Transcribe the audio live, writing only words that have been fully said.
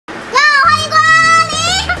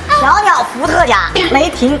伏特加，雷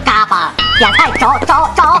霆嘎巴，点菜找，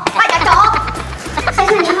快点找！先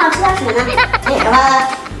生您好，吃点什么呢？那什么，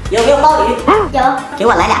有没有鲍鱼？有。给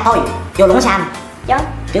我来俩鲍鱼。有龙虾吗？有。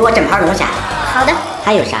给我整盘龙虾。好的。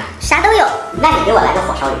还有啥？啥都有。那你给我来个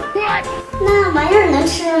火烧鱼。那玩意儿能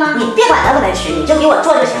吃吗？你别管能不能吃，你就给我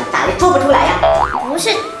做就行，咋的做不出来呀？不是，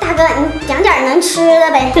大哥，你讲点能吃的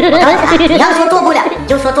呗。你要说做不了，你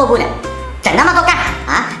就说做不了，整那么多干啥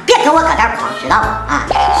啊？别跟我搁这儿狂，知道吗？啊，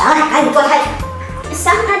行了，赶紧做菜去。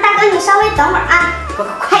行，那大哥你稍微等会儿啊，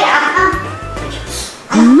快点啊！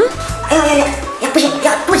哎呀，不行，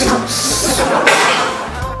要肚子疼。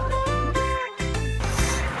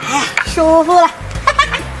哎呀，舒服了。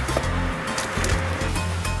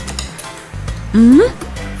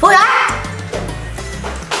服务员，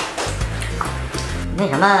那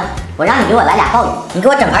什么，我让你给我来俩鲍鱼，你给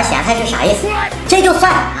我整盘咸菜是啥意思？这就算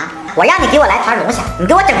了啊！我让你给我来盘龙虾，你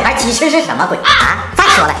给我整盘鸡翅是什么鬼啊？再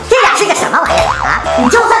说了，这俩是个什么玩意儿啊？你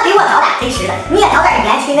就算给我找俩黑吃的，你也找点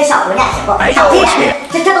年轻的小姑娘行不？少这点，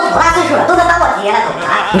这都多大岁数了，都能当我爹了都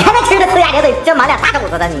啊！你看那吃的呲牙咧嘴，这满脸大肚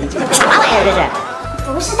子的，你什么玩意儿这是？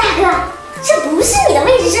不是大哥，这不是你的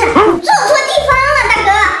位置，坐错地方了，大哥。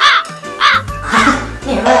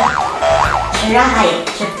那什么，吃啊，大爷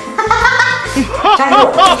吃。这是我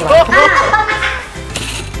的桌。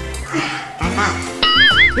尴尬了，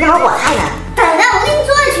那会儿我菜呢？等着，我给你做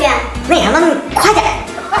去。那什么，快点！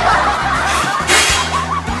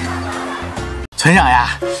村长呀，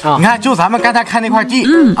你看，就咱们刚才看那块地，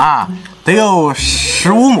啊，得有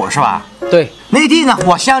15亩是吧？对，那地呢，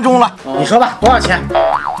我相中了。你说吧，多少钱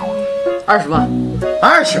？20万。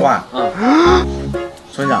20万？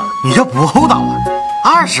村长，你这不厚道啊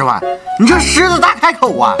！20万，你这狮子大开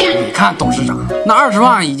口啊！你看董事长，那20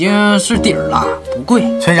万已经是底儿了，不贵。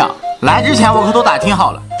村长，来之前我可都打听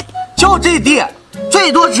好了，就这地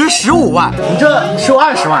最多值15万，你这收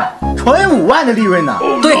20万，纯5万的利润呢。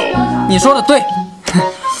对，你说的对。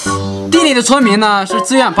地里的村民呢是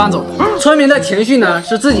自愿搬走的，村民的情绪呢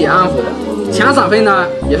是自己安抚的，钱散费呢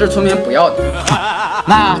也是村民不要的。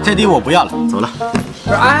那这地我不要了，走了。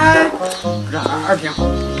不是，哎，不是二平，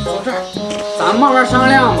坐这儿，咱们慢慢商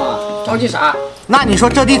量嘛，着急啥？那你说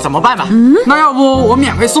这地怎么办吧？那要不我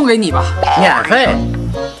免费送给你吧？免费？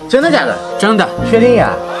真的假的？真的。确定呀？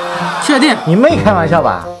确定。你没开玩笑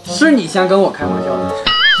吧？是你先跟我开玩笑的。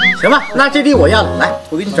行吧，那这地我要了，来，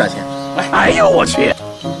我给你转钱。来，哎呦我去！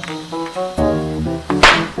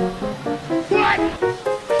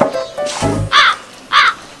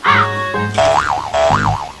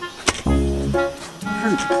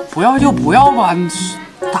不要就不要吧，你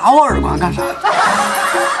打我耳光干啥？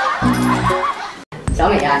小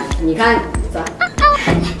美呀，你看咱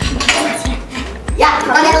呀，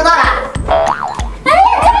大家都到了。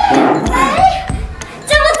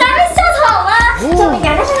这不咱们校草吗？小美呀，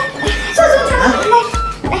来，坐，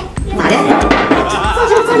来，咋的？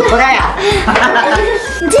坐这儿呀？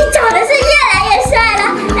你这长得是越来越帅了，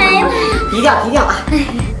哎呀，低调啊！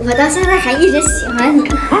我到现在还一直喜欢你。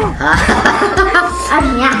二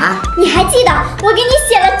平呀，你还记得我给你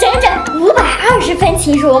写了整整520分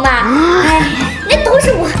情书吗？哎，那都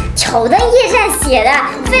是我抽灯夜战写的，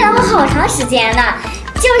费了我好长时间呢。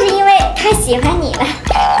就是因为他喜欢你了。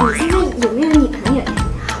你现在有没有女朋友呀？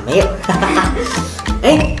没有。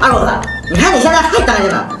哎，二狗子，你看你现在还单着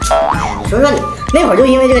呢。哎呀，你说说你那会儿就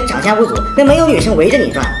因为这个长相不足，那没有女生围着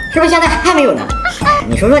你转，是不是现在还没有呢？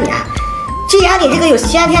你说说你啊。既然你这个有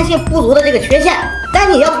先天性不足的这个缺陷，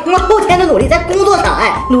但你要通过后天的努力，在工作上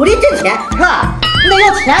努力挣钱，是吧？你得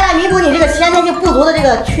用钱来弥补你这个先天性不足的这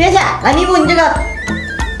个缺陷，来弥补你这个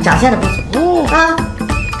长相的不足啊。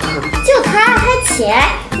就他还钱，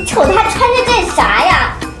你瞅他穿着这啥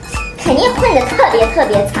呀？肯定混得特别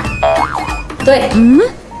惨。对，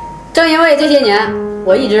正因为这些年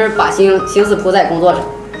我一直把心思扑在工作上，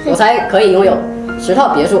我才可以拥有10套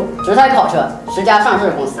别墅、10台跑车、10家上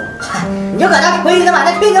市公司。你就搁那吹呢嘛，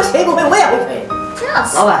那吹牛谁不会，我也会吹。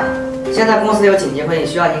老板，现在公司有紧急会议，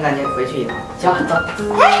需要您赶紧回去一趟。行，走。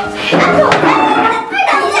哎，二狗，等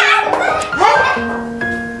一下！哎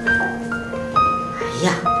呀，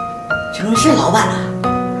真是老板啊！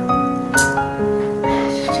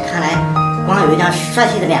这看来光有一张帅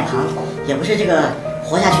气的脸庞，也不是这个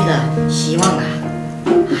活下去的希望啊。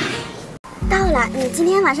到了，你今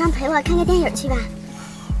天晚上陪我看个电影去吧。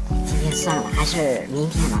今天算了，还是明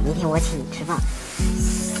天吧。明天我请你吃饭。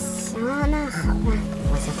行啊，那好吧。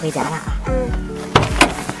我先回家了啊。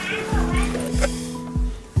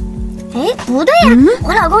哎，不对呀，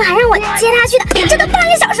我老公还让我接他去的，这都半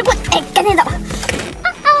个小时过，哎，赶紧走。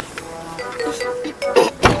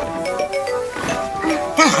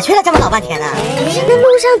干啥去了？这么老半天呢？不是，那路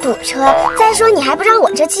上堵车。再说你还不知道我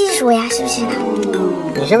这技术呀，是不是的？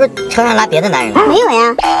你是不是车上拉别的男人？没有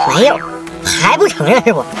呀。没有，还不承认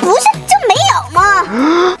是不？不是，就没有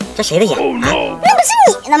吗？这谁的烟啊？那不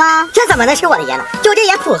是你的吗？这怎么能是我的烟呢？就这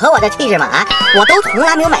烟符合我的气质吗？啊，我都从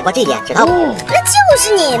来没有买过这烟，知道不？那就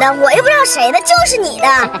是你的，我又不知道谁的，就是你的。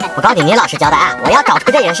我告诉你，你老实交代啊！我要找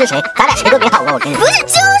出这人是谁，咱俩谁都别好过。我跟你说，不是，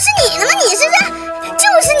就是你的吗？你是这，就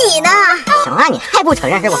是你的。行啊，你还不承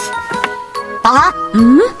认是不？导航，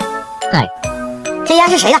嗨，这烟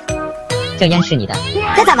是谁的？这烟是你的。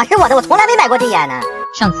这怎么是我的？我从来没买过这烟呢。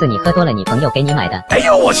上次你喝多了，你朋友给你买的。哎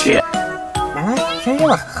呦我去！难道真是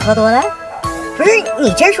我喝多了？不是，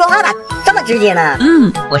你今儿说话咋这么直接呢？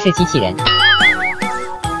我是机器人。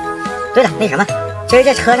对了，那什么，今儿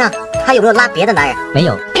这车上他有没有拉别的男人？没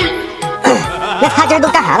有。那他今儿都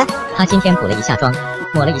干啥了？他今天补了一下妆，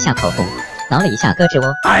抹了一下口红，挠了一下胳肢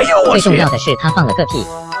窝。哎呦我去！最重要的是他放了个屁，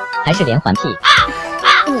还是连环屁。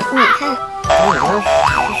你看，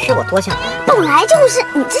是我多想了。本来就是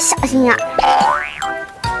你这小心眼。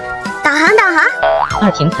导航，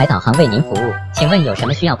二平台导航为您服务，请问有什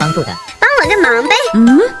么需要帮助的？帮我个忙呗。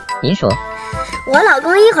您说。我老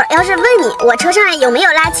公一会儿要是问你我车上有没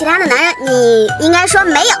有拉其他的男人，你应该说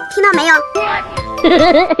没有，听到没有？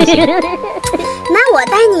那我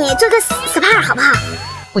带你做个 SPA 好不好？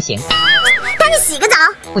不行。带你洗个澡？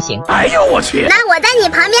不行。哎呦我去！那我在你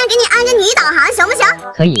旁边给你安个女导航，行不行？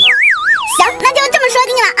可以。行，那就这么说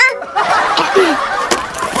定了啊。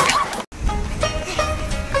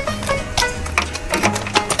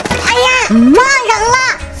哎呀，撞人了！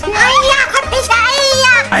哎呀，快赔钱！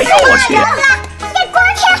哎呦我去！这光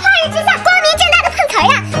天化日之下，光明正大的碰瓷儿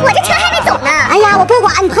啊！我这车还没走呢。哎呀，我不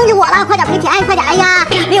管，你碰着我了，快点赔钱，快点！哎呀，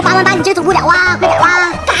没有8万8，你真走不了啊！快点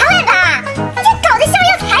啊！8万吧，你这搞得像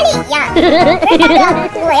要彩礼一样。不是大哥，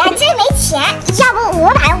我呀真没钱，要不我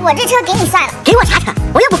把我这车给你算了。给我啥车？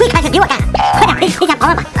我又不会开车，给我干！快点赔钱8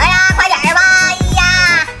万8！哎呀，快点吧！哎呀，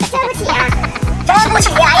对不起啊，真不起！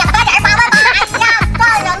哎呀，快点8万8！哎呀，撞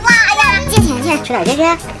人了！哎呀，借钱去，去哪儿去？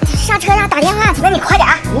上车上打电话去。那你快点！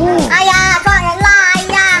哎呀，撞人了！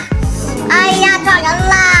哎呀，撞人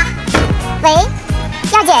了！喂，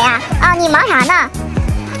耀姐呀，你忙啥呢？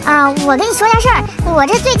我跟你说件事儿，我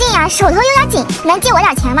这最近呀手头有点紧，能借我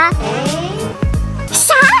点钱吗？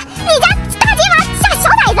啥？你家大金毛下小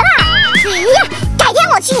崽子了？哎呀，改天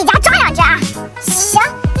我去你家抓2只啊！行，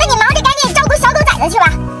那你忙着赶紧照顾小狗崽子去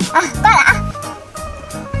吧。挂了啊。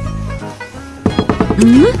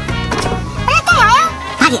干啥呀？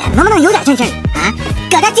大姐，能不能有点正事儿啊？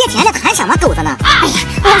搁这借钱呢，谈什么狗子呢？哎呀，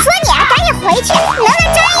我说你啊，赶紧回去，能不能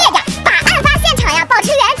专业点，把案发现场呀保持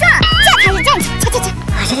原状，这才是正经。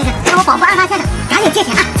行，让我保护案发现场，赶紧借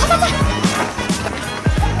钱啊！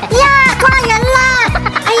呀，撞人了！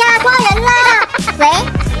哎呀，撞人了！喂，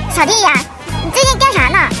小弟呀，你最近干啥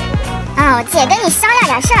呢？姐跟你商量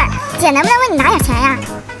点事儿，姐能不能问你拿点钱呀？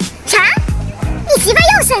啥？你媳妇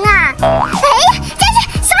又生啊？哎呀，真是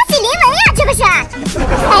双喜临门呀，这不是？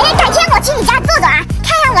哎，改天我去你家坐坐啊，看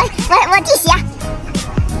看我弟媳，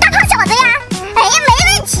大胖小子呀！哎呀，没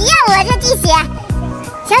问题呀，我这弟媳。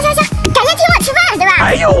行，改天请我吃饭对吧？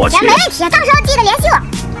哎呦我去！行，没问题，到时候记得联系我。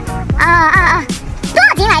多少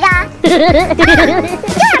斤来着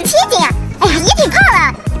？6.7斤啊！哎呀，也挺胖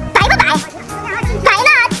了，白不白？白呢，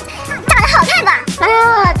长得好看吧？哎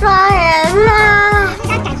呀，抓人了！改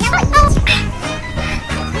天我一起。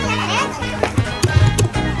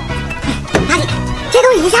大姐，这都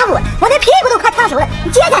1下午了，我这屁股都快烫熟了，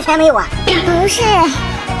你借点钱没有啊？不是，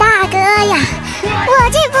大哥呀，我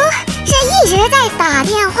这不是一直在打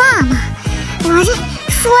电话吗？我这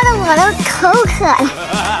说的我都口渴了，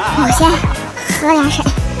我先喝点水。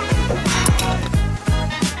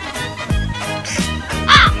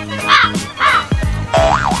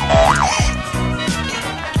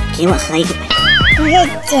给我喝一口。不是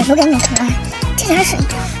姐不给你喝，这点水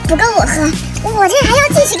不够我喝，我这还要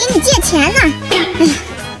继续给你借钱呢。哎呀，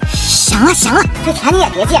行了，这钱你也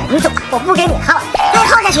别借了，你走吧，我不给你耗了，再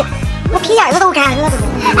耗下去，我皮眼子都干了。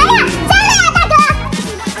哎呀！